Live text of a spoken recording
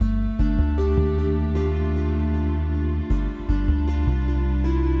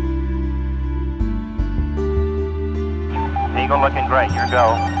Eagle looking great. Your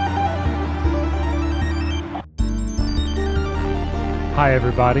go. Hi,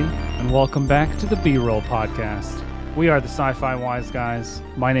 everybody, and welcome back to the B-Roll Podcast. We are the Sci-Fi Wise Guys.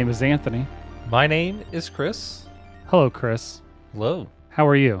 My name is Anthony. My name is Chris. Hello, Chris. Hello. How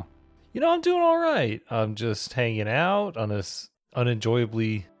are you? You know, I'm doing all right. I'm just hanging out on this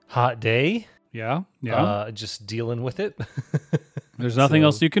unenjoyably hot day. Yeah. Just dealing with it. There's nothing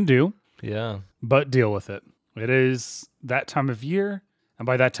else you can do but deal with it. It is that time of year, and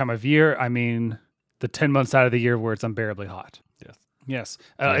by that time of year, I mean the 10 months out of the year where it's unbearably hot. Yes.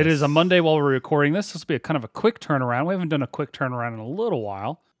 It is a Monday while we're recording this. This will be a kind of a quick turnaround. We haven't done a quick turnaround in a little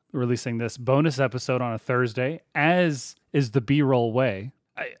while. We're releasing this bonus episode on a Thursday, as is the B-Roll way.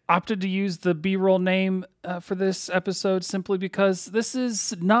 I opted to use the B-Roll name for this episode simply because this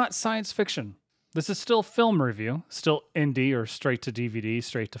is not science fiction. This is still film review, still indie or straight to DVD,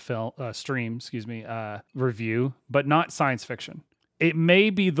 straight to film stream, review, but not science fiction. It may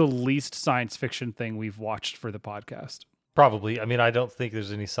be the least science fiction thing we've watched for the podcast. Probably. I mean, I don't think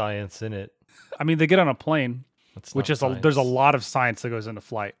there's any science in it. I mean, they get on a plane, there's a lot of science that goes into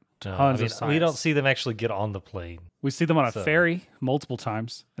flight. Tons of science. We don't see them actually get on the plane. We see them on a ferry multiple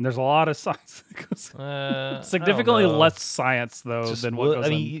times, and there's a lot of science that goes. Significantly less science, though, just than wood. what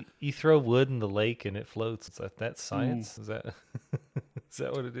goes on. You throw wood in the lake and it floats. That's science? Is that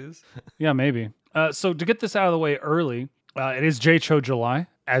what it is? Yeah, maybe. So to get this out of the way early, it is JTRO July,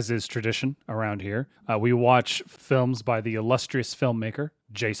 as is tradition around here. We watch films by the illustrious filmmaker,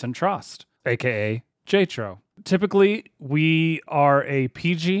 Jason Trost, a.k.a. JTRO. Typically, we are a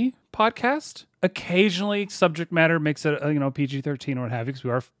PG podcast. Occasionally, subject matter makes it, PG-13 or what have you, because we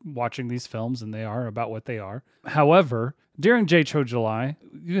are watching these films and they are about what they are. However, during JTRO July,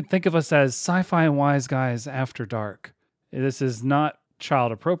 you can think of us as Sci-Fi Wise Guys After Dark. This is not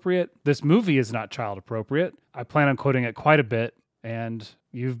child appropriate. This movie is not child appropriate. I plan on quoting it quite a bit, and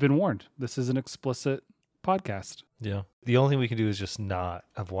you've been warned. This is an explicit podcast. Yeah. The only thing we can do is just not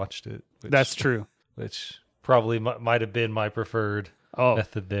have watched it. That's true. Which probably might have been my preferred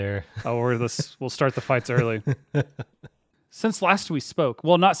method there. We'll start the fights early. Since last we spoke,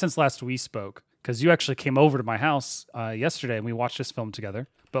 well, not since last we spoke, because you actually came over to my house yesterday and we watched this film together.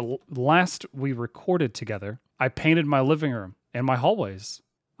 But last we recorded together, I painted my living room and my hallways.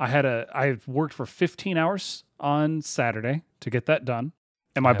 I worked for 15 hours on Saturday to get that done,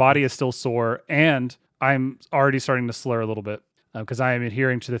 and my body is still sore, and I'm already starting to slur a little bit because I am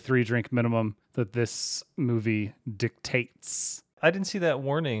adhering to the 3-drink minimum that this movie dictates. I didn't see that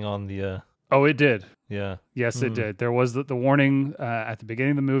warning on the... Oh, it did. Yeah. Yes, it did. There was the warning at the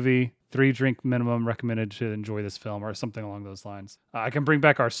beginning of the movie, 3-drink minimum recommended to enjoy this film, or something along those lines. I can bring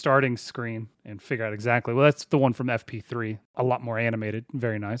back our starting screen and figure out exactly. Well, that's the one from FP3. A lot more animated.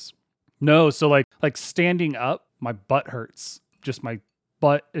 Very nice. No, so like standing up, my butt hurts. Just my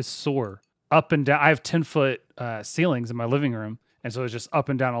butt is sore. Up and down. I have 10-foot ceilings in my living room, and so it's just up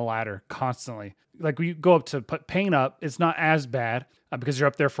and down a ladder constantly. Like we go up to put paint up, it's not as bad because you're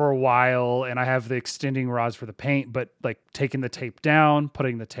up there for a while, and I have the extending rods for the paint, but like taking the tape down,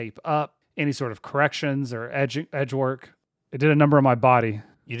 putting the tape up, any sort of corrections or edge work, it did a number on my body.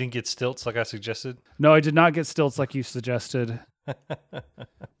 You didn't get stilts like I suggested? No, I did not get stilts like you suggested.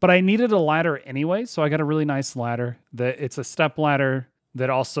 But I needed a ladder anyway, so I got a really nice ladder. It's a step ladder that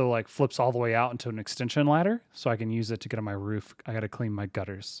also like flips all the way out into an extension ladder, so I can use it to get on my roof. I got to clean my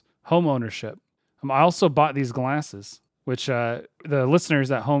gutters. Home ownership. I also bought these glasses, which the listeners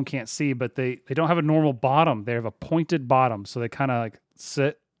at home can't see, but they don't have a normal bottom. They have a pointed bottom, so they kind of like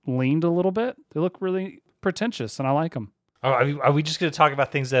sit leaned a little bit. They look really pretentious, and I like them. Oh, are we just going to talk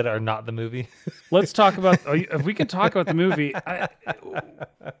about things that are not the movie? Let's talk about, if we can talk about the movie.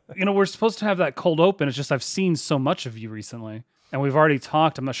 We're supposed to have that cold open. It's just I've seen so much of you recently, and we've already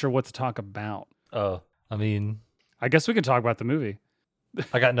talked. I'm not sure what to talk about. Oh, I guess we can talk about the movie.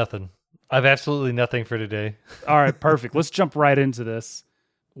 I got nothing. I have absolutely nothing for today. All right, perfect. Let's jump right into this.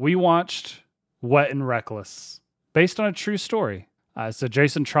 We watched Wet and Reckless, based on a true story. It's a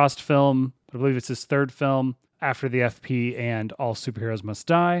Jason Trost film. I believe it's his third film after the FP and All Superheroes Must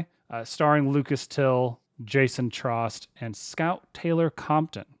Die, starring Lucas Till, Jason Trost, and Scout Taylor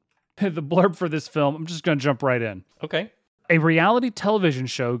Compton. The blurb for this film, I'm just going to jump right in. Okay. A reality television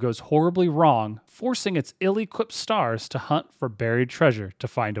show goes horribly wrong, forcing its ill-equipped stars to hunt for buried treasure to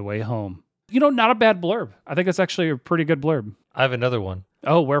find a way home. Not a bad blurb. I think it's actually a pretty good blurb. I have another one.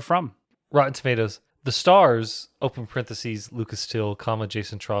 Oh, where from? Rotten Tomatoes. The stars, open parentheses, Lucas Till, comma,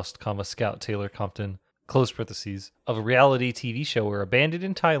 Jason Trost, comma, Scout Taylor Compton, close parentheses, of a reality TV show were abandoned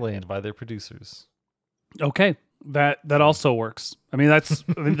in Thailand by their producers. Okay. That also works.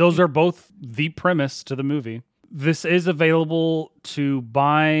 Those are both the premise to the movie. This is available to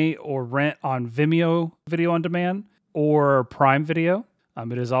buy or rent on Vimeo Video on Demand or Prime Video.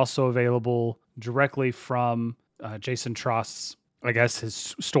 It is also available directly from Jason Trost's, I guess,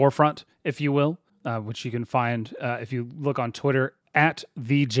 his storefront, if you will, which you can find if you look on Twitter at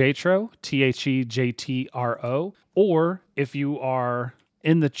the JTRO, THEJTRO, or if you are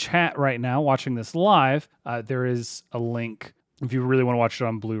in the chat right now watching this live, there is a link if you really want to watch it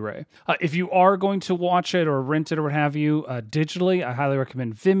on Blu-ray. If you are going to watch it or rent it or what have you digitally, I highly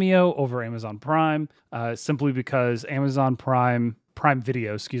recommend Vimeo over Amazon Prime, simply because Amazon Prime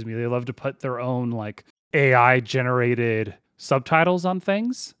Video, they love to put their own like AI-generated subtitles on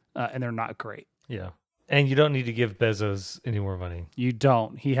things, and they're not great. Yeah. And you don't need to give Bezos any more money. You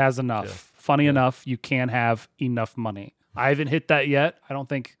don't. He has enough. Yeah. Funny enough, you can have enough money. I haven't hit that yet. I don't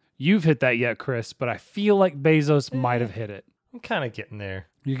think you've hit that yet, Chris, but I feel like Bezos might have hit it. I'm kind of getting there.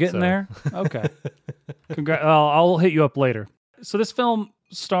 You getting there? Okay. I'll hit you up later. So this film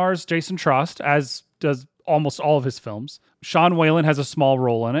stars Jason Trost, as does almost all of his films. Sean Whalen has a small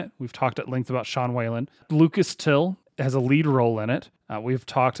role in it. We've talked at length about Sean Whalen. Lucas Till has a lead role in it. We've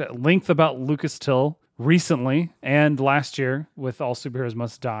talked at length about Lucas Till recently and last year with All Superheroes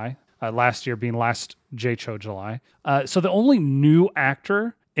Must Die. Last year being last JTRO July. So the only new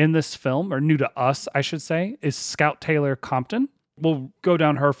actor in this film, or new to us, I should say, is Scout Taylor Compton. We'll go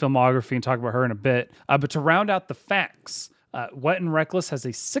down her filmography and talk about her in a bit. But to round out the facts, Wet and Reckless has a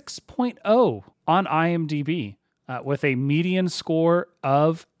 6.0 on IMDb with a median score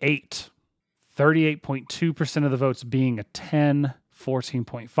of 8. 38.2% of the votes being a 10,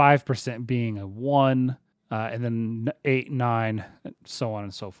 14.5% being a 1, and then 8, 9, so on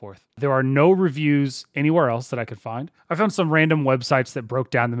and so forth. There are no reviews anywhere else that I could find. I found some random websites that broke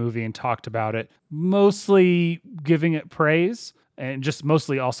down the movie and talked about it, mostly giving it praise and just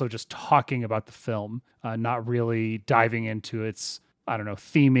mostly also just talking about the film, not really diving into its,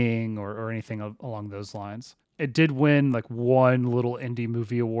 theming or anything along those lines. It did win like one little indie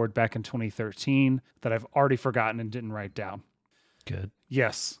movie award back in 2013 that I've already forgotten and didn't write down. Good.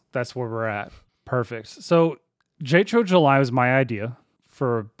 Yes, that's where we're at. Perfect. So JTRO July was my idea,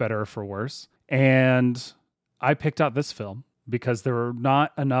 for better or for worse. And I picked out this film because there were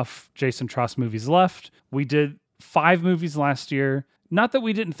not enough Jason Trost movies left. We did 5 movies last year. Not that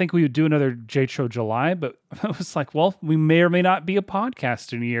we didn't think we would do another JTRO July, but I was like, well, we may or may not be a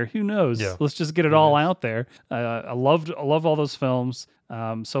podcast in a year. Who knows? Yeah. Let's just get it all out there. I love all those films.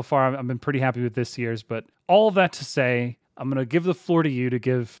 So far, I've been pretty happy with this year's. But all of that to say, I'm going to give the floor to you to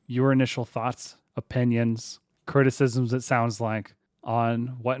give your initial thoughts, opinions, criticisms, it sounds like,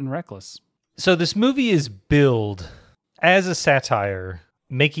 on Wet and Reckless. So this movie is billed as a satire,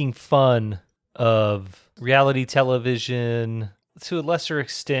 making fun of reality television, to a lesser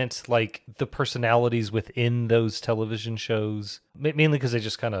extent, like the personalities within those television shows, mainly because they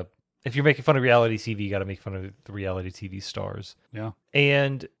just kind of, if you're making fun of reality TV, you got to make fun of the reality TV stars. Yeah.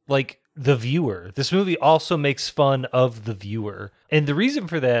 And like the viewer, this movie also makes fun of the viewer. And the reason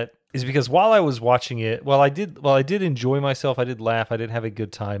for that is because while I was watching it, while I did enjoy myself, I did laugh, I did have a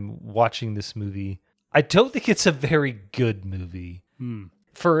good time watching this movie, I don't think it's a very good movie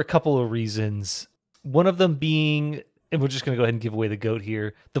for a couple of reasons. One of them being, and we're just going to go ahead and give away the goat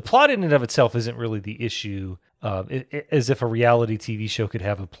here, the plot in and of itself isn't really the issue, as if a reality TV show could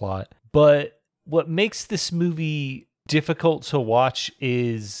have a plot. But what makes this movie difficult to watch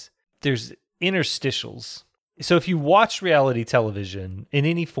is there's interstitials. So if you watch reality television in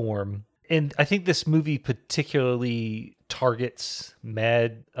any form, and I think this movie particularly targets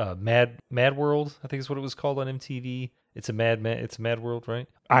Mad World, I think is what it was called on MTV. It's a Mad World, right?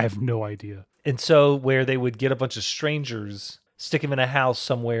 I have no idea. And so where they would get a bunch of strangers, stick them in a house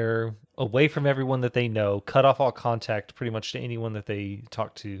somewhere away from everyone that they know, cut off all contact pretty much to anyone that they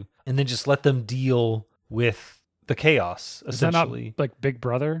talk to, and then just let them deal with the chaos, essentially. Is that not like Big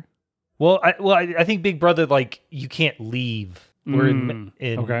Brother? Well, I think Big Brother, like, you can't leave. We're in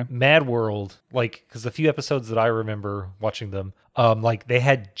okay. Mad World, like, because the few episodes that I remember watching them, like, they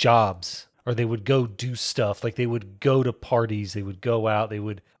had jobs, or they would go do stuff. Like, they would go to parties, they would go out, they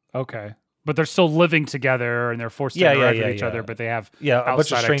would... Okay. But they're still living together, and they're forced to interact with each other, but they have a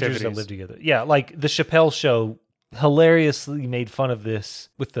bunch of strangers that live together. Yeah, like, the Chappelle Show hilariously made fun of this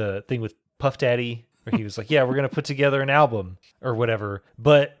with the thing with Puff Daddy, where he was like, yeah, we're going to put together an album or whatever.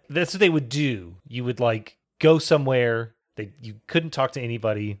 But that's what they would do. You would like go somewhere, you couldn't talk to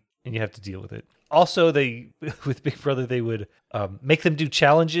anybody, and you have to deal with it. Also, with Big Brother, they would make them do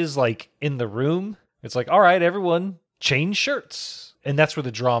challenges like in the room. It's like, all right, everyone, change shirts. And that's where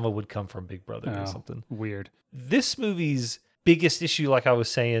the drama would come from, Big Brother or something. Weird. This movie's biggest issue, like I was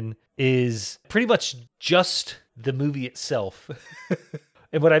saying, is pretty much just the movie itself.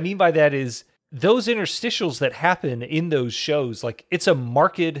 And what I mean by that is those interstitials that happen in those shows, like it's a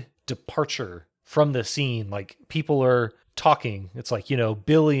marked departure from the scene. Like people are talking. It's like,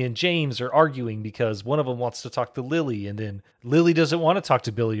 Billy and James are arguing because one of them wants to talk to Lily, and then Lily doesn't want to talk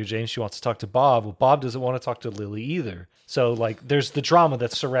to Billy or James. She wants to talk to Bob. Well, Bob doesn't want to talk to Lily either. So like there's the drama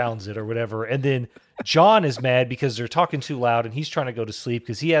that surrounds it or whatever. And then John is mad because they're talking too loud and he's trying to go to sleep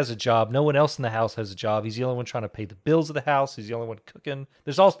because he has a job. No one else in the house has a job. He's the only one trying to pay the bills of the house. He's the only one cooking.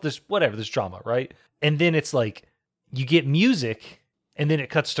 There's drama, right? And then it's like you get music and then it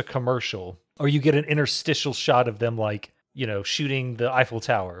cuts to commercial, or you get an interstitial shot of them like, shooting the Eiffel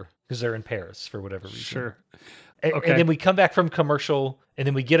Tower because they're in Paris for whatever reason. Sure. And then we come back from commercial and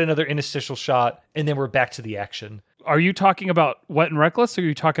then we get another interstitial shot and then we're back to the action. Are you talking about Wet and Reckless, or are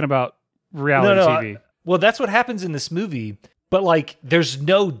you talking about reality TV? Well, that's what happens in this movie. But like, there's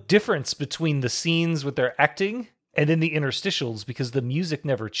no difference between the scenes with their acting and then the interstitials because the music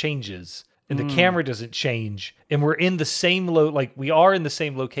never changes and the camera doesn't change. And we're in the same we are in the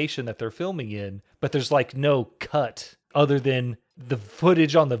same location that they're filming in, but there's like no cut other than the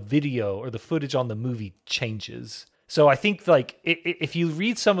footage on the video or the footage on the movie changes. So I think like if you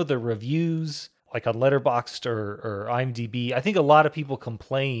read some of the reviews, like on Letterboxd or IMDb, I think a lot of people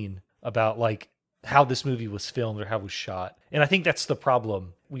complain about like how this movie was filmed or how it was shot. And I think that's the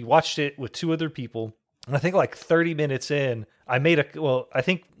problem. We watched it with two other people, and I think like 30 minutes in, I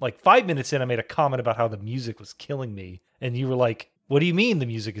think like 5 minutes in, I made a comment about how the music was killing me. And you were like, what do you mean the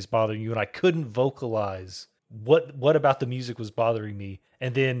music is bothering you? And I couldn't vocalize what about the music was bothering me.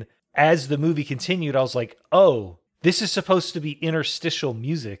 And then as the movie continued, I was like, oh, this is supposed to be interstitial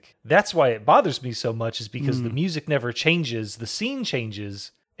music. That's why it bothers me so much, is because the music never changes. The scene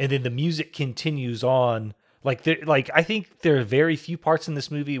changes, and then the music continues on. I think there are very few parts in this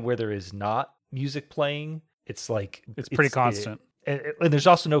movie where there is not music playing. It's pretty constant. And there's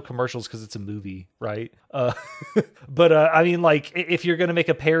also no commercials because it's a movie, right? But I mean, like, if you're going to make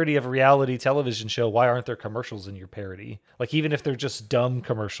a parody of a reality television show, why aren't there commercials in your parody? Like, even if they're just dumb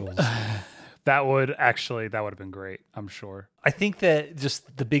commercials. That would have been great, I'm sure. I think that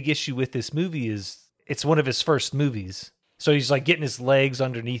just the big issue with this movie is it's one of his first movies. So he's like getting his legs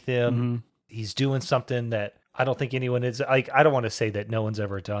underneath him. Mm-hmm. He's doing something that I don't think anyone is like, I don't want to say that no one's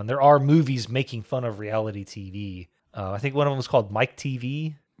ever done. There are movies making fun of reality TV. I think one of them was called Mike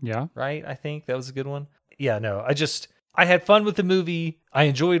TV. Yeah. Right? I think that was a good one. Yeah, no, I had fun with the movie. I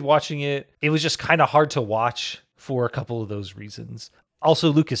enjoyed watching it. It was just kind of hard to watch for a couple of those reasons.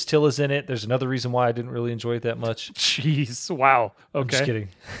 Also, Lucas Tilla's in it. There's another reason why I didn't really enjoy it that much. Jeez. Wow. Okay. I'm just kidding.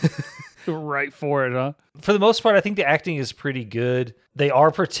 Right for it, huh? For the most part, I think the acting is pretty good. They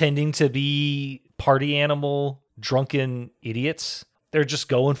are pretending to be party animal, drunken idiots. They're just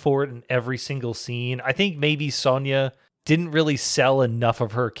going for it in every single scene. I think maybe Sonia didn't really sell enough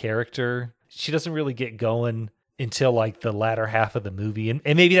of her character. She doesn't really get going until like the latter half of the movie. And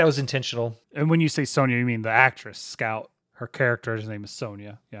maybe that was intentional. And when you say Sonia, you mean the actress, Scout. Her character's name is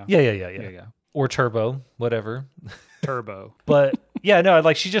Sonia. Yeah. Yeah. Or Turbo, whatever. Turbo. But yeah, no,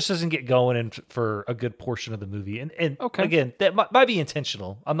 like she just doesn't get going for a good portion of the movie. And okay. Again, that might be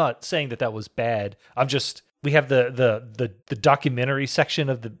intentional. I'm not saying that was bad. We have the documentary section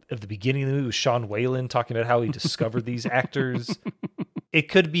of the beginning of the movie with Sean Whalen talking about how he discovered these actors. It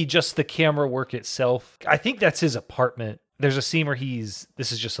could be just the camera work itself. I think that's his apartment. There's a scene where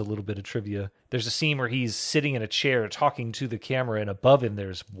this is just a little bit of trivia. There's a scene where he's sitting in a chair talking to the camera, and above him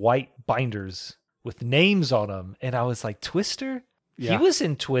there's white binders with names on them. And I was like, Twister? Yeah. He was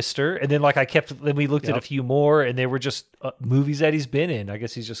in Twister. And then then we looked at a few more, and they were just movies that he's been in. I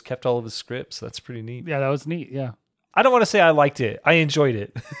guess he's just kept all of his scripts. That's pretty neat. Yeah, that was neat. Yeah. I don't want to say I liked it. I enjoyed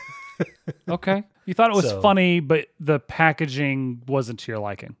it. Okay. You thought it was funny, but the packaging wasn't to your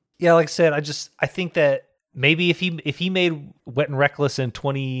liking. Yeah, like I said, I think that maybe if he made Wet and Reckless in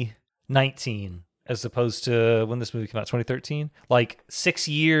 2019 as opposed to when this movie came out, 2013, like 6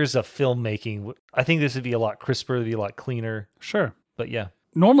 years of filmmaking, I think this would be a lot crisper, it'd be a lot cleaner. Sure. But yeah.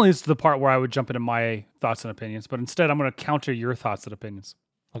 Normally it's the part where I would jump into my thoughts and opinions, but instead I'm going to counter your thoughts and opinions.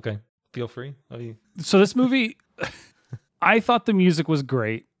 Okay. Feel free. So this movie, I thought the music was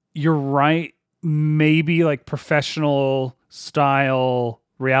great. You're right. Maybe like professional style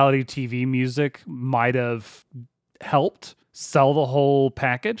reality TV music might have helped sell the whole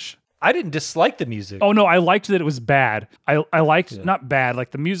package. I didn't dislike the music. Oh no, I liked that it was bad. I liked not bad,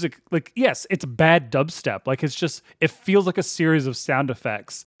 like the music, like yes, it's bad dubstep. Like it feels like a series of sound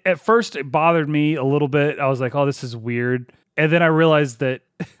effects. At first it bothered me a little bit. I was like, oh, this is weird. And then I realized that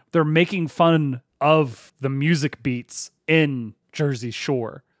they're making fun of the music beats in Jersey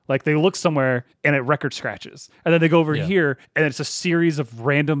Shore. Like they look somewhere and it record scratches. And then they go over here and it's a series of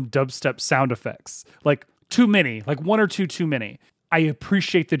random dubstep sound effects. Like too many, like one or two too many. I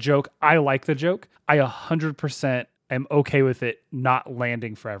appreciate the joke. I like the joke. I 100% am okay with it not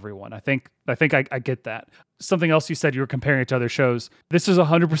landing for everyone. I think I get that. Something else you said, you were comparing it to other shows. This is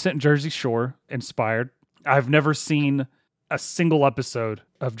 100% Jersey Shore inspired. I've never seen a single episode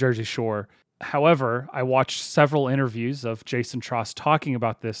of Jersey Shore. However, I watched several interviews of Jason Trost talking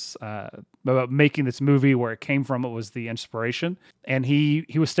about this, about making this movie, where it came from, what was the inspiration. And he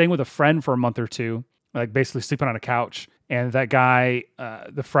was staying with a friend for a month or two, like basically sleeping on a couch. And that guy,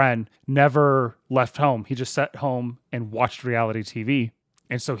 the friend, never left home. He just sat home and watched reality TV.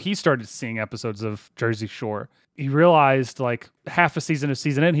 And so he started seeing episodes of Jersey Shore. He realized like half a season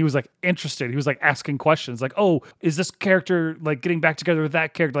in, he was like interested. He was like asking questions like, oh, is this character like getting back together with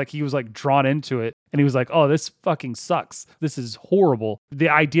that character? Like he was like drawn into it. And he was like, oh, this fucking sucks. This is horrible. The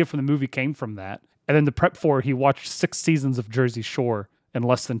idea for the movie came from that. And then the prep for, he watched 6 seasons of Jersey Shore in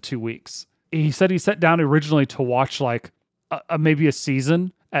less than 2 weeks. He said he sat down originally to watch like maybe a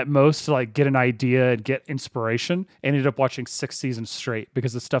season at most to like get an idea and get inspiration, and ended up watching 6 seasons straight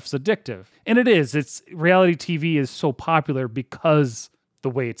because the stuff's addictive. And it is. It's reality TV is so popular because the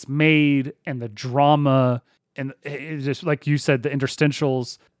way it's made and the drama and it's just like you said, the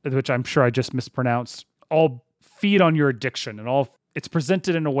interstitials, which I'm sure I just mispronounced, all feed on your addiction and all it's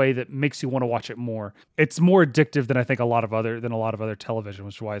presented in a way that makes you want to watch it more. It's more addictive than I think a lot of other television,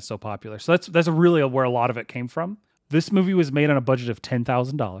 which is why it's so popular. So that's really where a lot of it came from. This movie was made on a budget of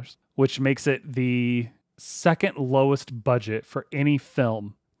 $10,000, which makes it the second lowest budget for any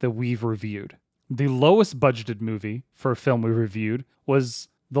film that we've reviewed. The lowest budgeted movie for a film we reviewed was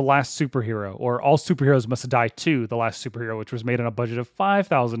The Last Superhero, or All Superheroes Must Die 2, The Last Superhero, which was made on a budget of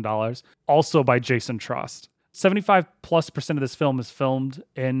 $5,000, also by Jason Trost. 75+% of this film is filmed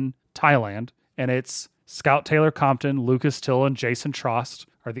in Thailand, and it's Scout Taylor Compton, Lucas Till, and Jason Trost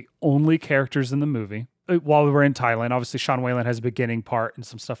are the only characters in the movie. While we were in Thailand, obviously Sean Whalen has a beginning part and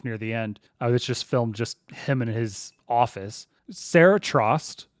some stuff near the end. It's just filmed just him in his office. Sarah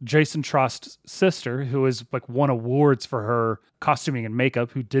Trost, Jason Trost's sister, who has like won awards for her costuming and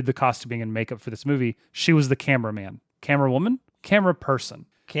makeup, who did the costuming and makeup for this movie. She was the cameraman, camera woman, camera person.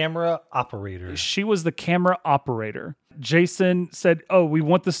 Camera operator. She was the camera operator. Jason said, oh, we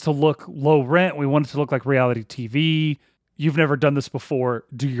want this to look low rent. We want it to look like reality TV. You've never done this before.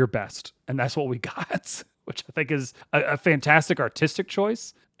 Do your best. And that's what we got, which I think is a fantastic artistic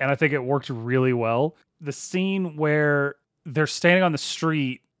choice. And I think it worked really well. The scene where they're standing on the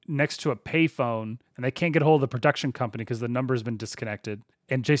street next to a payphone and they can't get a hold of the production company because the number's been disconnected.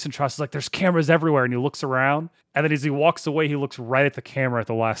 And Jason Trost is like, there's cameras everywhere. And he looks around. And then as he walks away, he looks right at the camera at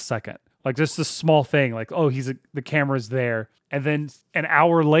the last second. Like just this small thing, like, oh, the camera's there. And then an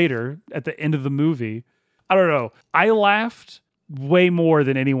hour later, at the end of the movie, I don't know, I laughed way more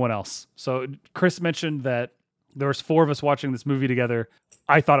than anyone else. So Chris mentioned that there was 4 of us watching this movie together.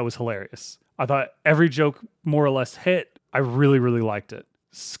 I thought it was hilarious. I thought every joke more or less hit. I really, really liked it.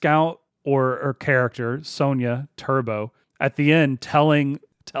 Scout or her character, Sonia Turbo, at the end telling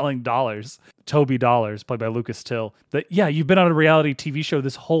Dollars, Toby Dollars, played by Lucas Till, that, yeah, you've been on a reality TV show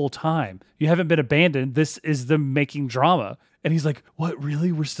this whole time. You haven't been abandoned. This is them making drama. And he's like, what,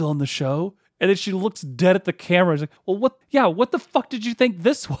 really? We're still on the show? And then she looks dead at the camera. She's like, well, what the fuck did you think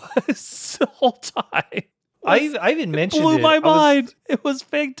this was the whole time? I even mentioned it. Blew my mind. It was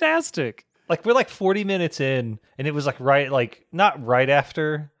fantastic. Like we're like 40 minutes in, and it was like not right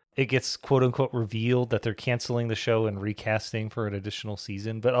after it gets quote unquote revealed that they're canceling the show and recasting for an additional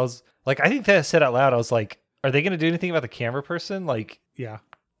season. But I was like, I think that I said out loud, I was like, are they going to do anything about the camera person? Like, yeah.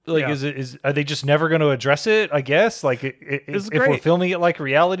 Like, yeah. Are they just never going to address it? I guess. Like, if we're filming it like a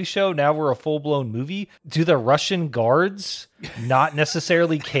reality show, now we're a full blown movie. Do the Russian guards not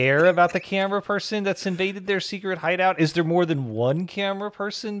necessarily care about the camera person that's invaded their secret hideout? Is there more than one camera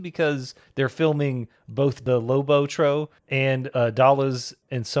person because they're filming both the Lobo and Dallas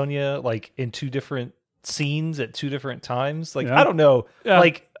and Sonia like in 2 different scenes at 2 different times? Like, I don't know. Yeah,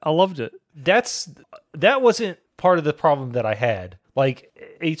 like, I loved it. That wasn't part of the problem that I had.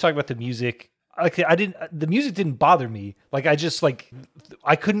 Like, you talk about the music. Like, the music didn't bother me. Like,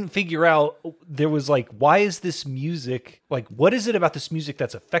 I couldn't figure out, there was like, why is this music, like, what is it about this music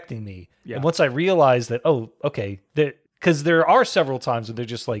that's affecting me? Yeah. And once I realized that, oh, okay, because there are several times when they're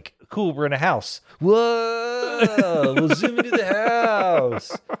just like, cool, we're in a house. Whoa, we'll zoom into the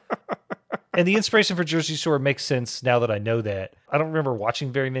house. And the inspiration for Jersey Shore makes sense now that I know that. I don't remember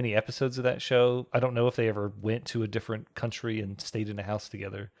watching very many episodes of that show. I don't know if they ever went to a different country and stayed in a house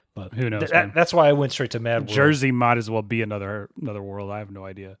together. But who knows? That's why I went straight to Mad World. Jersey might as well be another world. I have no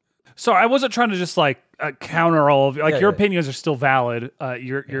idea. So I wasn't trying to just counter all of your opinions are still valid.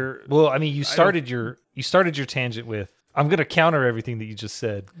 Well, I mean, you started your tangent with, I'm going to counter everything that you just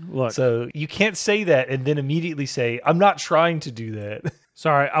said. Look, so you can't say that and then immediately say, I'm not trying to do that.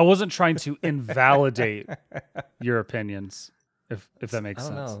 Sorry, I wasn't trying to invalidate your opinions, if that makes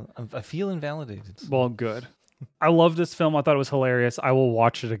sense. I don't know. I feel invalidated. Well, good. I love this film. I thought it was hilarious. I will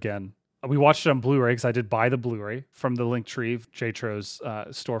watch it again. We watched it on Blu-ray because I did buy the Blu-ray from the Linktree, JTRO's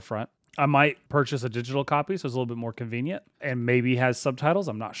storefront. I might purchase a digital copy, so it's a little bit more convenient, and maybe has subtitles.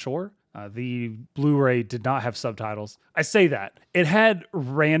 I'm not sure. The Blu-ray did not have subtitles. I say that. It had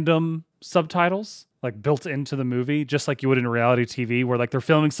random subtitles, built into the movie, just like you would in reality TV, where they're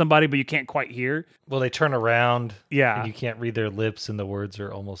filming somebody, but you can't quite hear. Well, they turn around. Yeah. And you can't read their lips, and the words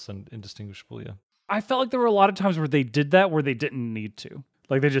are almost indistinguishable, yeah. I felt like there were a lot of times where they did that where they didn't need to.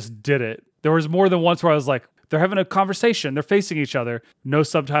 They just did it. There was more than once where I was like, they're having a conversation. They're facing each other. No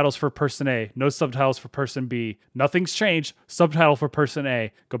subtitles for person A. No subtitles for person B. Nothing's changed. Subtitle for person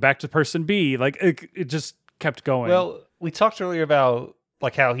A. Go back to person B. It just kept going. Well, we talked earlier about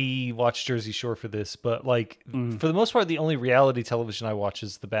how he watched Jersey Shore for this, but for the most part, the only reality television I watch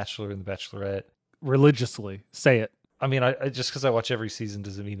is The Bachelor and The Bachelorette. Religiously. Say it. I mean, I just because I watch every season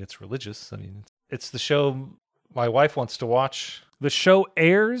doesn't mean it's religious. I mean, it's the show my wife wants to watch. The show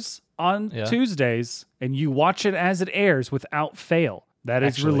airs on Tuesdays, and you watch it as it airs without fail. That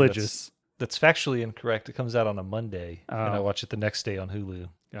is religious. That's factually incorrect. It comes out on a Monday, and I watch it the next day on Hulu.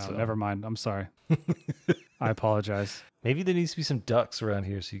 Oh, never mind. I'm sorry. I apologize. Maybe there needs to be some ducks around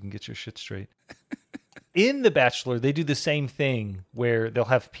here so you can get your shit straight. In The Bachelor, they do the same thing where they'll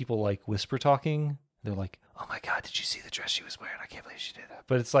have people whisper talking. They're like, oh my God, did you see the dress she was wearing? I can't believe she did that.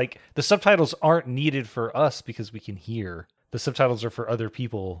 But it's the subtitles aren't needed for us because we can hear. The subtitles are for other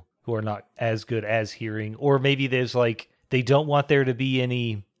people who are not as good as hearing. Or maybe there's they don't want there to be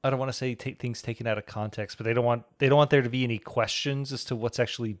any, I don't want to say things taken out of context, but they don't want there to be any questions as to what's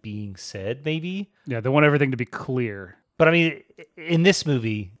actually being said, maybe. Yeah, they want everything to be clear. But I mean, in this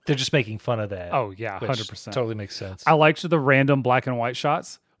movie, they're just making fun of that. Oh yeah, 100%. Totally makes sense. I liked the random black and white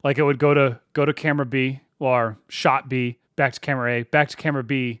shots. It would go to camera B or shot B, back to camera A, back to camera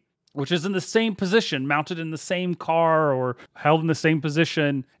B, which is in the same position, mounted in the same car or held in the same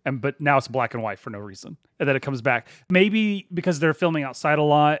position, but now it's black and white for no reason. And then it comes back. Maybe because they're filming outside a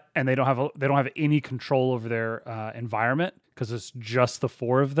lot and they don't have any control over their environment because it's just the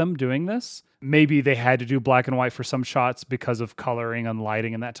four of them doing this. Maybe they had to do black and white for some shots because of coloring and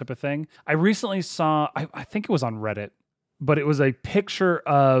lighting and that type of thing. I recently saw, I think it was on Reddit, but it was a picture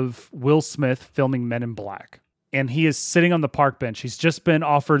of Will Smith filming Men in Black. And he is sitting on the park bench. He's just been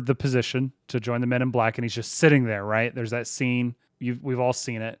offered the position to join the Men in Black, and he's just sitting there, right? There's that scene. We've all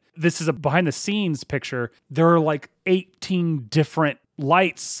seen it. This is a behind-the-scenes picture. There are 18 different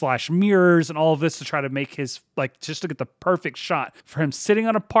lights / mirrors and all of this to try to make his, just to get the perfect shot for him sitting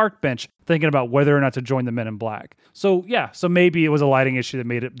on a park bench thinking about whether or not to join the Men in Black. So, yeah. So maybe it was a lighting issue that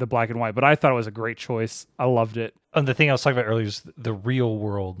made it the black and white, but I thought it was a great choice. I loved it. And the thing I was talking about earlier is the real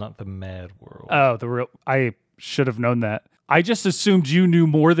world, not the mad world. Oh, I should have known that. I just assumed you knew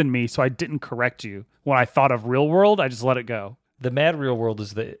more than me, so I didn't correct you. When I thought of real world, I just let it go. The mad real world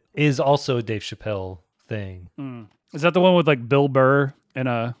is also a Dave Chappelle thing. Is that the one with Bill Burr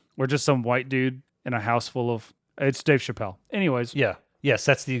we're just some white dude in a house full of... It's Dave Chappelle. Anyways. Yeah. Yes,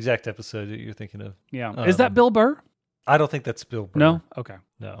 that's the exact episode that you're thinking of. Yeah. Is that Bill Burr? I don't think that's Bill Burr. No? Okay.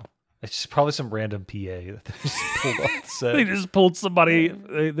 No. It's just probably some random PA that they just pulled off the set. They just pulled somebody.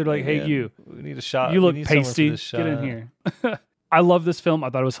 They're like, hey, you. We need a shot. You look pasty. Get in here. I love this film. I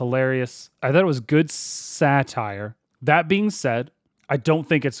thought it was hilarious. I thought it was good satire. That being said, I don't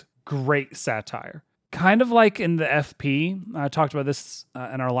think it's great satire. Kind of like in the FP. I talked about this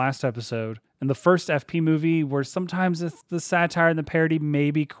in our last episode. In the first FP movie, where sometimes the satire and the parody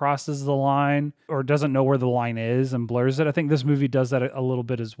maybe crosses the line or doesn't know where the line is and blurs it. I think this movie does that a little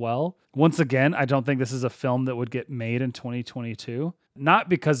bit as well. Once again, I don't think this is a film that would get made in 2022. Not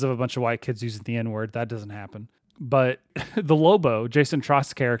because of a bunch of white kids using the N-word. That doesn't happen. But the Lobo, Jason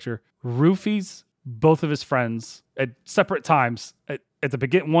Trost character, roofies both of his friends at separate times. At the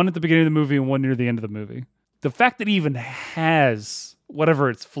beginning of the movie and one near the end of the movie. The fact that he even has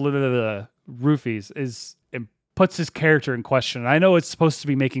whatever it's roofies it puts his character in question. And I know it's supposed to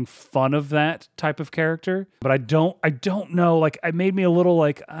be making fun of that type of character, but I don't know. It made me a little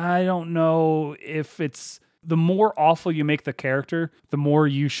I don't know if it's the more awful you make the character, the more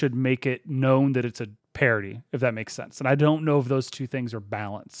you should make it known that it's a parody, if that makes sense. And I don't know if those two things are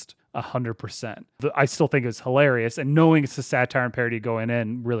balanced 100%. I still think it's hilarious, and knowing it's a satire and parody going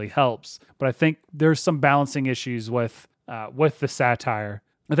in really helps. But I think there's some balancing issues with the satire.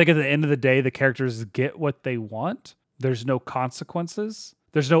 I think at the end of the day, the characters get what they want. There's no consequences.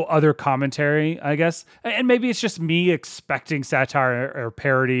 There's no other commentary, I guess. And maybe it's just me expecting satire or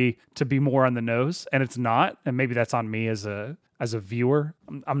parody to be more on the nose, and it's not. And maybe that's on me as a viewer.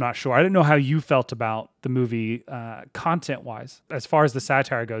 I'm not sure. I didn't know how you felt about the movie content-wise. As far as the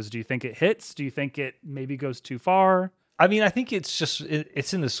satire goes, do you think it hits? Do you think it maybe goes too far? I mean, I think it's just,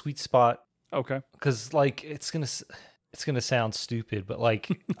 it's in the sweet spot. Okay. Because, like, it's gonna sound stupid, but, like,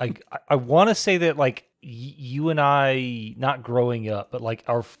 I want to say that, like, you and I, not growing up, but, like,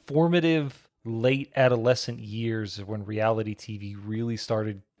 our formative late adolescent years when reality TV really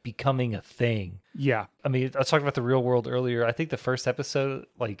started becoming a thing. Yeah. I mean, I was talking about The Real World earlier. I think the first episode,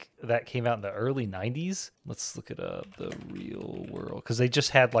 like, that came out in the early 90s. Let's look it up. The Real World. Because they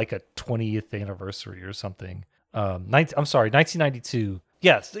just had, like, a 20th anniversary or something. 1992.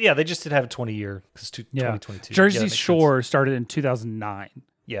 Yes. Yeah, they just did have a 20 year. Because 2022. Jersey Shore started in 2009.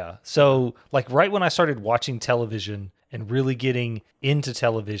 Yeah. So, like, right when I started watching television and really getting into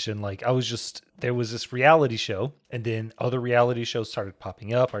television, like, there was this reality show, and then other reality shows started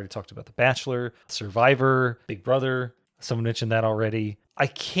popping up. I already talked about The Bachelor, Survivor, Big Brother. Someone mentioned that already. I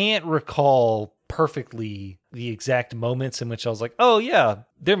can't recall perfectly the exact moments in which I was like, oh yeah,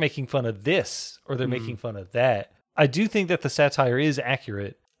 they're making fun of this, or they're making fun of that. I do think that the satire is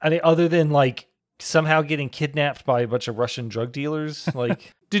accurate. I mean, other than, like, somehow getting kidnapped by a bunch of Russian drug dealers.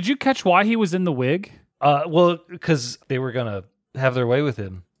 Like, did you catch why he was in the wig? Well, because they were gonna have their way with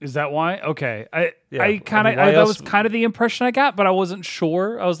him. Is that why? Okay. That was kind of the impression I got, but I wasn't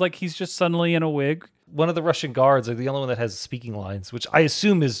sure. I was like, he's just suddenly in a wig. One of the Russian guards, like, the only one that has speaking lines, which I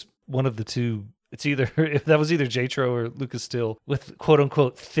assume is one of the two. It's either, if that was either JTRO or Lucas Still, with quote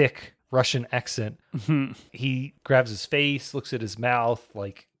unquote thick Russian accent. He grabs his face, looks at his mouth,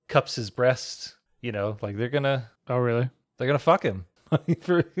 like, cups his breast. You know, like, they're gonna. Oh, really? They're gonna fuck him.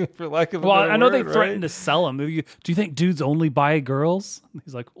 for lack of a well, better I know word, they threatened to sell him. Do you think dudes only buy girls?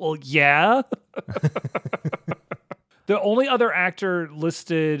 He's like, well, yeah. The only other actor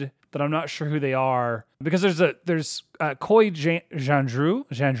listed that I'm not sure who they are, because there's Coy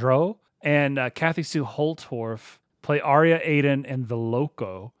Jandreau and Kathy Sue Holtorf play Arya Aiden and the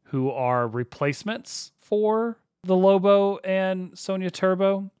Loco, who are replacements for the Lobo and Sonia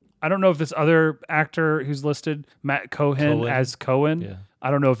Turbo. I don't know if this other actor who's listed, Matt Cohen as Cohen. Yeah. I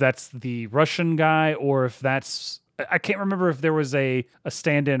don't know if that's the Russian guy or if that's... I can't remember if there was a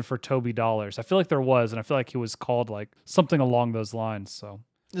stand-in for Toby Dollars. I feel like there was, and I feel like he was called like something along those lines. So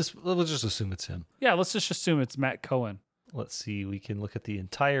we'll just assume it's him. Yeah, let's just assume it's Matt Cohen. Let's see. We can look at the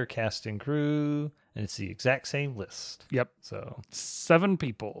entire cast and crew, and it's the exact same list. Yep. So 7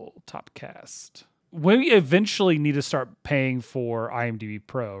 people, top cast. We eventually need to start paying for IMDb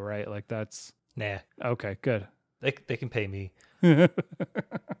Pro, right? Like that's... Nah. Okay, good. They can pay me.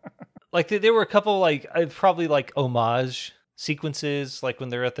 Like there were a couple, like, probably like homage sequences, like when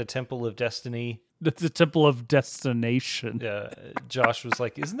they're at the Temple of Destiny. The Temple of Destination. Yeah. Josh was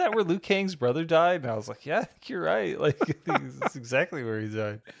like, isn't that where Liu Kang's brother died? And I was like, yeah, I think you're right. Like, that's exactly where he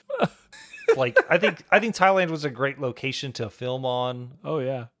died. Like, I think Thailand was a great location to film on. Oh,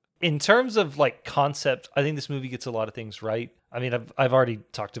 yeah. In terms of, like, concept, I think this movie gets a lot of things right. I mean, I've already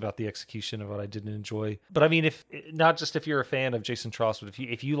talked about the execution of what I didn't enjoy. But I mean, if not just if you're a fan of Jason Trost, but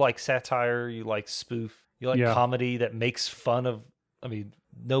if you like satire, you like spoof, you like comedy that makes fun of, I mean,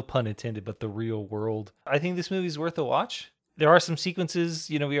 no pun intended, but the real world. I think this movie's worth a watch. There are some sequences,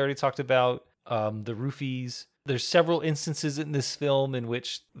 we already talked about the roofies. There's several instances in this film in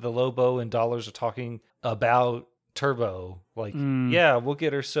which the Lobo and Dollars are talking about Turbo. Like, yeah, we'll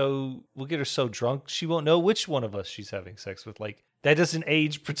get her so drunk she won't know which one of us she's having sex with. Like, that doesn't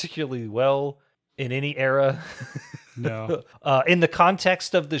age particularly well in any era. No. In the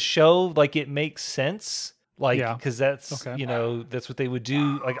context of the show, like, it makes sense. Like, because that's, okay. That's what they would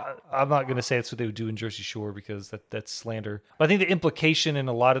do. Like, I'm not going to say it's what they would do in Jersey Shore because that's slander. But I think the implication in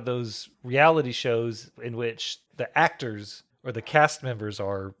a lot of those reality shows in which the actors or the cast members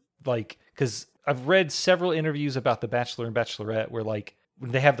are, like, because I've read several interviews about The Bachelor and Bachelorette where, like,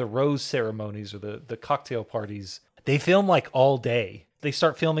 when they have the rose ceremonies or the cocktail parties, they film, like, all day. They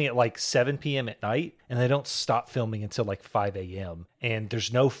start filming at, like, 7 p.m. at night, and they don't stop filming until, like, 5 a.m. And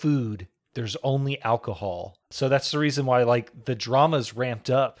there's no food. There's only alcohol. So that's the reason why, like, the drama's ramped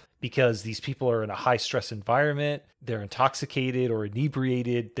up, because these people are in a high-stress environment. They're intoxicated or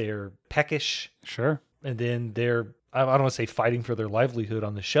inebriated. They're peckish. Sure. and then they're, I don't want to say fighting for their livelihood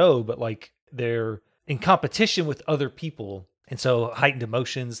on the show, but like they're in competition with other people. And so heightened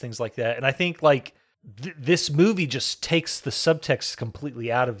emotions, things like that. And I think like this movie just takes the subtext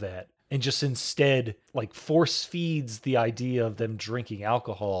completely out of that and just instead like force feeds the idea of them drinking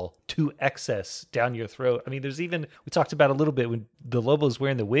alcohol to excess down your throat. I mean, there's even, we talked about a little bit when the Lobo's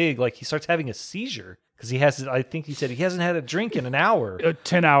wearing the wig, like he starts having a seizure because he has, I think he said he hasn't had a drink in an hour.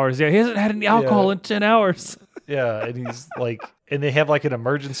 10 hours. Yeah. He hasn't had any alcohol in 10 hours. Yeah. And he's like, and they have like an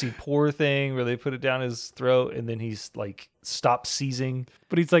emergency pour thing where they put it down his throat and then he's like stops seizing.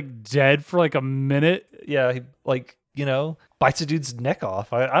 But he's like dead for like a minute. Yeah. He like, you know, bites a dude's neck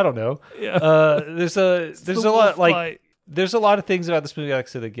off. I don't know. Yeah. There's a lot like there's a lot of things about this movie like I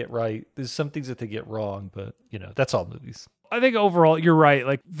said they get right. There's some things that they get wrong, but you know, that's all movies. I think overall you're right.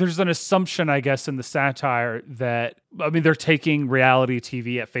 Like there's an assumption, I guess, in the satire that, I mean, they're taking reality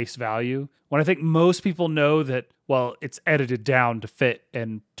TV at face value. When I think most people know that, well, it's edited down to fit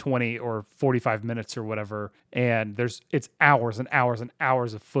in 20 or 45 minutes or whatever. And it's hours and hours and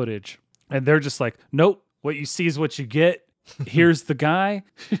hours of footage. And they're just like, nope, what you see is what you get. Here's the guy.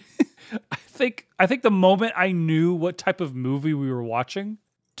 I think the moment I knew what type of movie we were watching,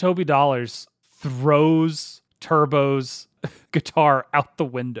 Toby Dollars throws Turbo's guitar out the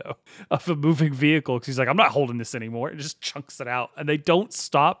window of a moving vehicle because he's like, I'm not holding this anymore. It just chunks it out. And they don't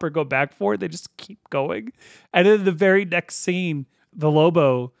stop or go back for it. They just keep going. And in the very next scene, the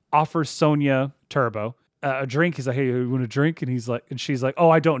Lobo offers Sonia Turbo a drink. He's like, hey, you want a drink? And he's like, and she's like,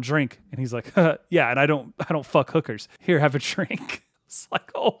 oh, I don't drink. And he's like, yeah, and I don't fuck hookers. Here, have a drink. It's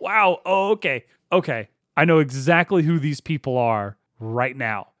like, oh wow, oh okay. I know exactly who these people are right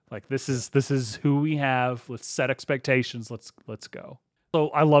now. Like this is who we have. Let's set expectations. Let's go. So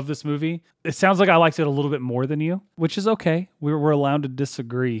I love this movie. It sounds like I liked it a little bit more than you, which is okay. We're allowed to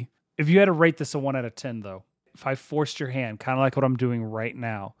disagree. If you had to rate this a 1 out of 10 though, if I forced your hand, kind of like what I'm doing right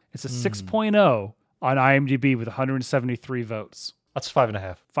now, it's a 6.0 on IMDb with 173 votes. That's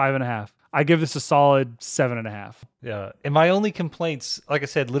 5.5. 5.5. I give this a solid 7.5. Yeah. And my only complaints, like I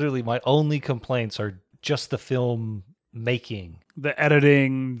said, literally my only complaints are just the film making. The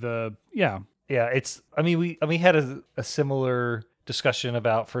editing, yeah. It's, I mean, we had a similar discussion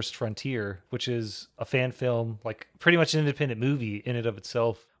about First Frontier, which is a fan film, like pretty much an independent movie in and of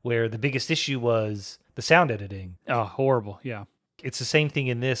itself, where the biggest issue was the sound editing. Oh, horrible. Yeah. It's the same thing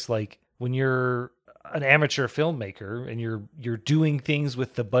in this. Like when you're an amateur filmmaker and you're doing things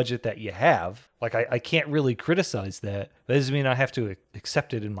with the budget that you have, like I can't really criticize that. That doesn't mean I have to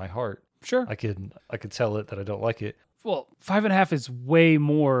accept it in my heart. Sure. I could tell it that I don't like it. Well, 5.5 is way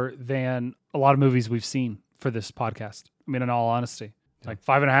more than a lot of movies we've seen for this podcast. I mean, in all honesty, like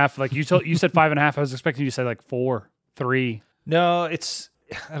 5.5, like you said 5.5. I was expecting you to say like 4, 3. No, it's,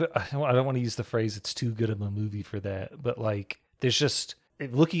 I don't want to use the phrase, it's too good of a movie for that. But like, there's just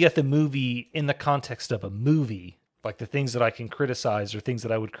looking at the movie in the context of a movie, like the things that I can criticize or things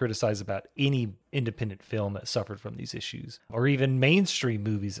that I would criticize about any independent film that suffered from these issues, or even mainstream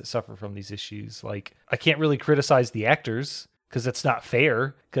movies that suffer from these issues. Like I can't really criticize the actors because that's not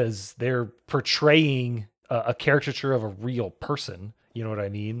fair because they're portraying a caricature of a real person. You know what I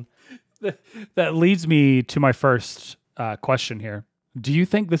mean? That leads me to my first question here. Do you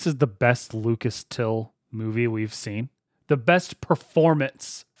think this is the best Lucas Till movie we've seen? The best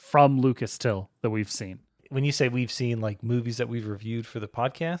performance from Lucas Till that we've seen? When you say we've seen, like movies that we've reviewed for the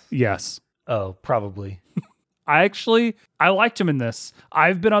podcast? Yes. Oh, probably. I liked him in this.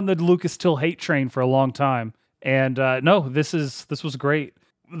 I've been on the Lucas Till hate train for a long time. And no, this was great.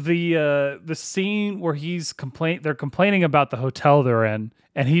 The scene where they're complaining about the hotel they're in,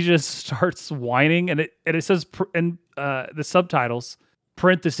 and he just starts whining, and it says in the subtitles,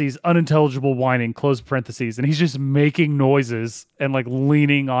 parentheses, unintelligible whining, close parentheses, and he's just making noises and like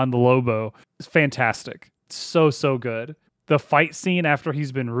leaning on the Lobo. It's fantastic. It's so good. The fight scene after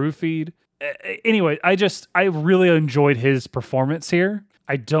he's been roofied. Anyway, I really enjoyed his performance here.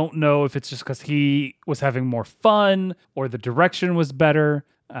 I don't know if it's just because he was having more fun or the direction was better.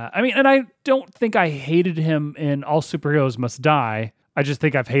 And I don't think I hated him in All Superheroes Must Die. I just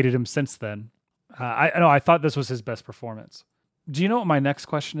think I've hated him since then. I thought this was his best performance. Do you know what my next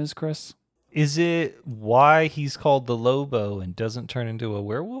question is, Chris? Is it why he's called the Lobo and doesn't turn into a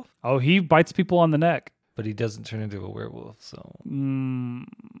werewolf? Oh, he bites people on the neck. But he doesn't turn into a werewolf, so...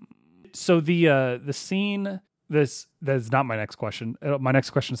 So the scene... That's not my next question. My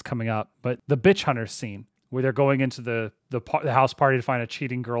next question is coming up. But the bitch hunter scene, where they're going into the house party to find a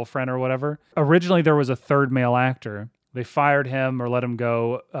cheating girlfriend or whatever. Originally, there was a third male actor. They fired him or let him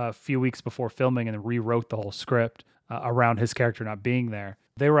go a few weeks before filming and rewrote the whole script around his character not being there.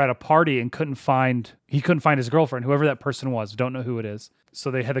 They were at a party and couldn't find his girlfriend, whoever that person was. Don't know who it is. So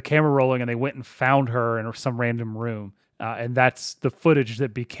they had the camera rolling and they went and found her in some random room. And that's the footage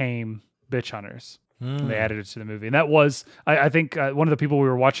that became Bitch Hunters. And they added it to the movie. And that was, I think one of the people we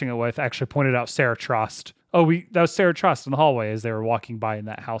were watching it with actually pointed out Sarah Trost. That was Sarah Trost in the hallway as they were walking by in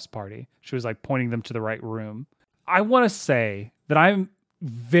that house party. She was like pointing them to the right room. I want to say that I'm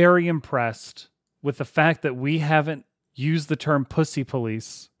very impressed with the fact that we haven't used the term pussy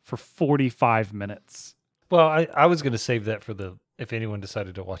police for 45 minutes. Well, I was going to save that for if anyone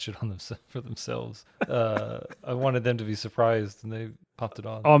decided to watch it for themselves. I wanted them to be surprised, and they popped it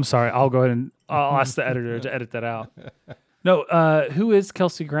on. Oh, I'm sorry. I'll go ahead and I'll ask the editor to edit that out. No, who is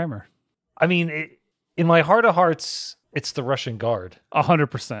Kelsey Grammer? I mean, in my heart of hearts, it's the Russian guard.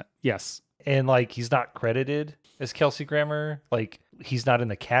 100%. Yes. And like, he's not credited as Kelsey Grammer. Like, he's not in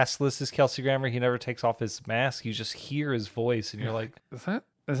the cast list as Kelsey Grammer. He never takes off his mask. You just hear his voice, and you're like, Is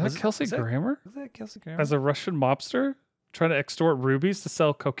that Kelsey Grammer? Is that Kelsey Grammer? As a Russian mobster trying to extort rubies to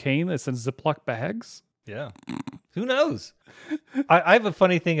sell cocaine that's in Ziploc bags? Yeah. Who knows? I have a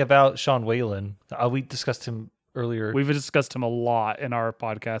funny thing about Sean Whalen. We discussed him earlier. We've discussed him a lot in our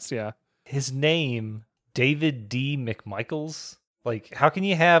podcast, yeah. His name, David D. McMichaels. Like, how can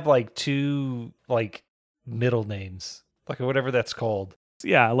you have like two like middle names? Like whatever that's called.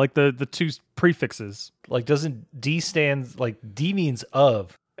 Yeah, like the two prefixes. Like, doesn't D stands, like D means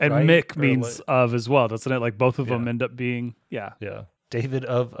of. And right? Mick means of as well, doesn't it? Like both of them end up being, Yeah. David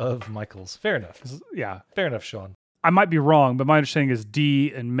of Michaels. Fair enough. Yeah. Fair enough, Sean. I might be wrong, but my understanding is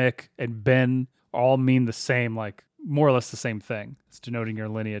D and Mick and Ben all mean the same, like more or less the same thing. It's denoting your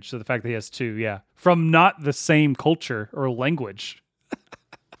lineage. So the fact that he has two, from not the same culture or language.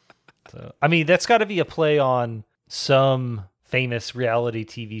 So, I mean, that's got to be a play on some famous reality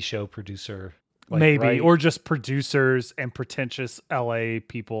TV show producer. Like, maybe, right? Or just producers and pretentious LA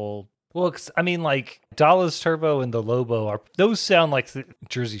people. Well, I mean, like Dallas Turbo and the Lobo those sound like the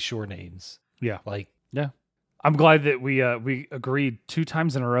Jersey Shore names. Yeah. Yeah. I'm glad that we agreed 2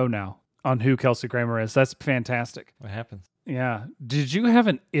 times in a row now on who Kelsey Grammer is. That's fantastic. What happens? Yeah. Did you have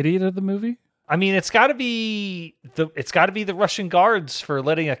an idiot of the movie? I mean, it's got to be the Russian guards for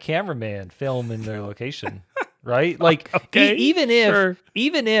letting a cameraman film in their location, right? Like, okay, even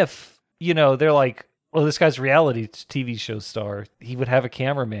if they're like, well, this guy's a reality TV show star, he would have a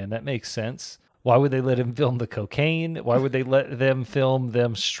cameraman. That makes sense. Why would they let him film the cocaine? Why would they let them film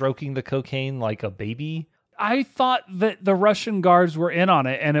them stroking the cocaine like a baby? I thought that the Russian guards were in on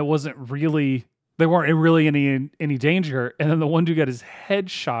it, and it wasn't really. They weren't really any danger. And then the one dude got his head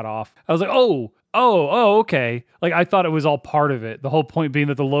shot off. I was like, oh, okay. Like, I thought it was all part of it. The whole point being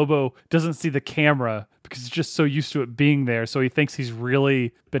that the Lobo doesn't see the camera because he's just so used to it being there. So he thinks he's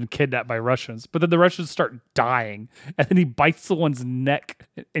really been kidnapped by Russians. But then the Russians start dying, and then he bites the one's neck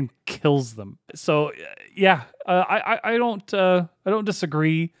and kills them. So yeah, I don't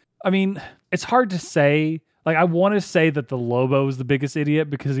disagree. I mean, it's hard to say. Like, I want to say that the Lobo is the biggest idiot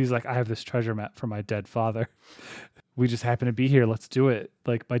because he's like, I have this treasure map for my dead father. We just happen to be here. Let's do it.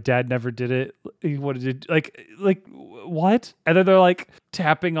 Like, my dad never did it. He wanted to, like what? And then they're like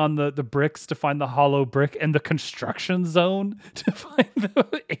tapping on the bricks to find the hollow brick and the construction zone to find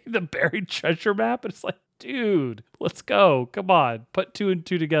the buried treasure map. And it's like, dude, let's go. Come on. Put 2 and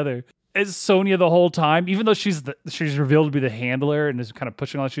 2 together. Is Sonia the whole time, even though she's revealed to be the handler and is kind of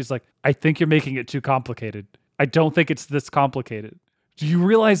pushing on it, she's like, I think you're making it too complicated. I don't think it's this complicated. Do you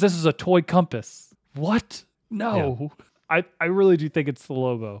realize this is a toy compass? What? No. Yeah. I really do think it's the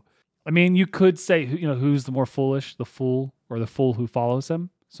Lobo. I mean, you could say, who's the more foolish, the fool or the fool who follows him?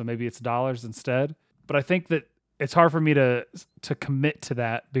 So maybe it's dollars instead. But I think that it's hard for me to commit to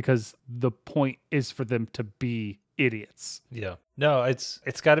that because the point is for them to be idiots. Yeah. No, it's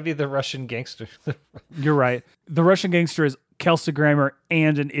got to be the Russian gangster. You're right. The Russian gangster is Kelsey Grammer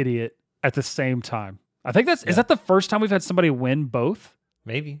and an idiot at the same time. I think is that the first time we've had somebody win both?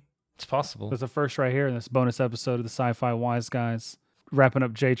 Maybe. It's possible. There's a first right here in this bonus episode of the Sci-Fi Wise Guys. Wrapping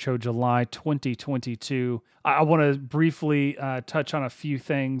up JTRO July 2022. I want to briefly touch on a few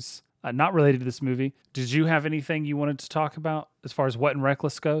things not related to this movie. Did you have anything you wanted to talk about as far as Wet and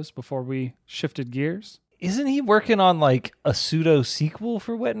Reckless goes before we shifted gears? Isn't he working on like a pseudo sequel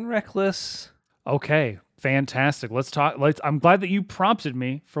for Wet and Reckless? Okay, fantastic. Let's talk. I'm glad that you prompted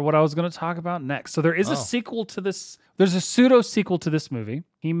me for what I was going to talk about next. So there is a sequel to this. There's a pseudo sequel to this movie.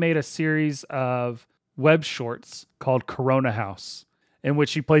 He made a series of web shorts called Corona House, in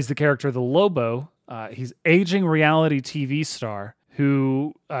which he plays the character the Lobo. He's aging reality TV star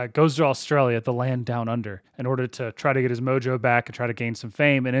who goes to Australia, the land down under, in order to try to get his mojo back and try to gain some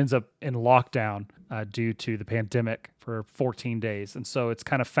fame, and ends up in lockdown due to the pandemic for 14 days. And so it's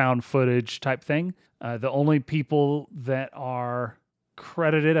kind of found footage type thing. The only people that are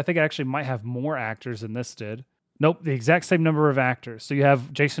credited, I think it actually might have more actors than this did. Nope, the exact same number of actors. So you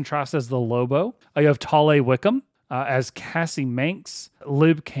have Jason Trost as the Lobo. You have Talle Wickham as Cassie Manx.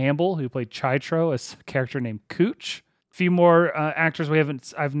 Lib Campbell, who played JTRO, as a character named Cooch. A few more actors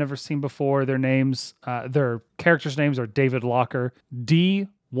I've never seen before. Their characters' names are David Locker,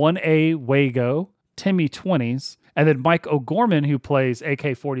 D1A Wago, Timmy 20s, and then Mike O'Gorman, who plays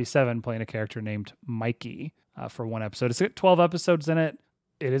AK-47, playing a character named Mikey for one episode. It's got 12 episodes in it.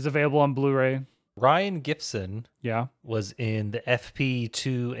 It is available on Blu-ray. Ryan Gibson was in the FP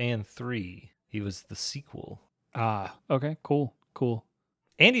 2 and 3. He was the sequel. Okay, cool.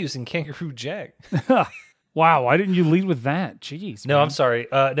 And he was in Kangaroo Jack. Wow, why didn't you lead with that? Jeez. No, man. I'm sorry.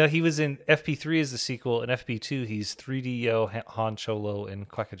 No, he was in FP3 as the sequel, and FP2 he's 3DO, Han Cholo, and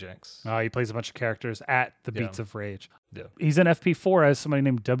Quackajax. He plays a bunch of characters at the Beats of Rage. Yeah. He's in FP4 as somebody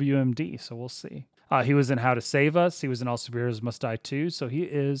named WMD, so we'll see. He was in How to Save Us. He was in All Superheroes Must Die Too, so he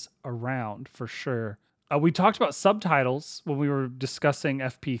is around for sure. We talked about subtitles when we were discussing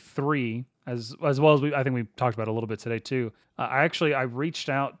FP3, as well as I think we talked about it a little bit today too. I reached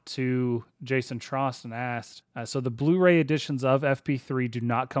out to Jason Trost and asked, so the Blu-ray editions of FP3 do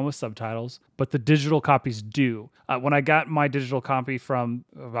not come with subtitles, but the digital copies do. When I got my digital copy from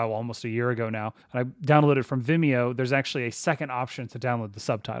about almost a year ago now, and I downloaded it from Vimeo, there's actually a second option to download the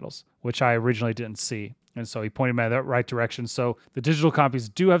subtitles, which I originally didn't see. And so he pointed me in that right direction. So the digital copies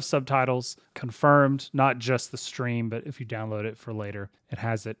do have subtitles confirmed, not just the stream, but if you download it for later, it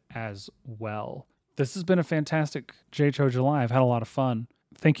has it as well. This has been a fantastic JTRO July. I've had a lot of fun.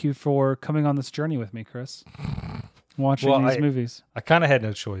 Thank you for coming on this journey with me, Chris. Watching these movies. I kind of had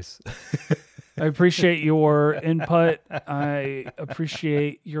no choice. I appreciate your input. I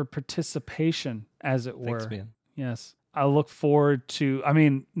appreciate your participation, as it were. Thanks, man. Yes. I look forward to,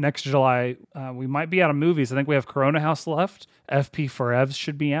 next July, we might be out of movies. I think we have Corona House left. FP Forevs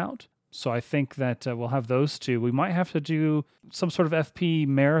should be out. So I think that we'll have those two. We might have to do some sort of FP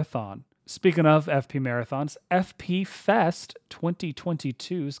marathon. Speaking of FP marathons, FP Fest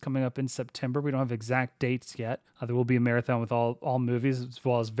 2022 is coming up in September. We don't have exact dates yet. There will be a marathon with all movies, as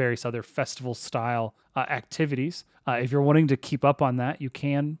well as various other festival-style activities. If you're wanting to keep up on that, you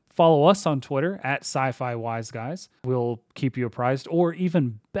can follow us on Twitter at Sci-Fi Wise Guys. We'll keep you apprised. Or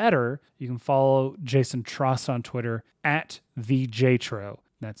even better, you can follow Jason Trost on Twitter at the JTRO.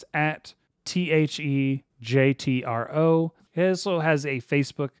 That's at THEJTRO. He also has a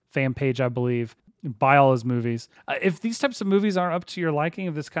Facebook fan page, I believe. Buy all his movies. If these types of movies aren't up to your liking,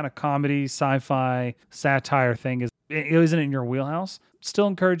 if this kind of comedy, sci-fi, satire thing isn't in your wheelhouse, still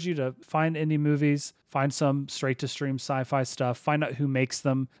encourage you to find indie movies, find some straight-to-stream sci-fi stuff, find out who makes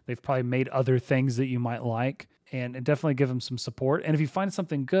them. They've probably made other things that you might like, and definitely give them some support. And if you find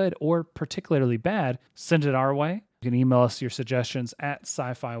something good or particularly bad, send it our way. You can email us your suggestions at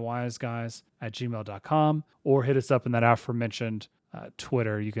scifiwiseguys@gmail.com or hit us up in that aforementioned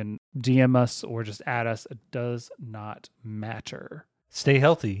Twitter. You can DM us or just add us. It does not matter. Stay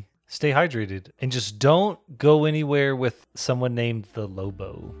healthy, stay hydrated, and just don't go anywhere with someone named the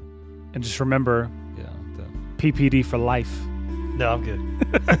Lobo. And just remember, PPD for life. No, I'm good.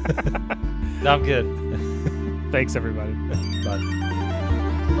 No, I'm good. Thanks, everybody. Bye.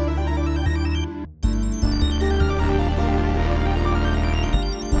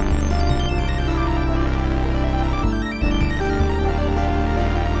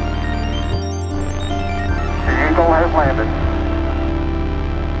 Has landed.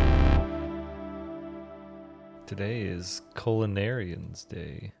 Today is Culinarians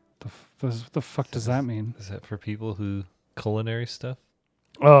Day. The fuck does that mean? Is that for people who culinary stuff?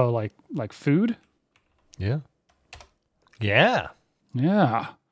 Oh, like food? Yeah. Yeah. Yeah.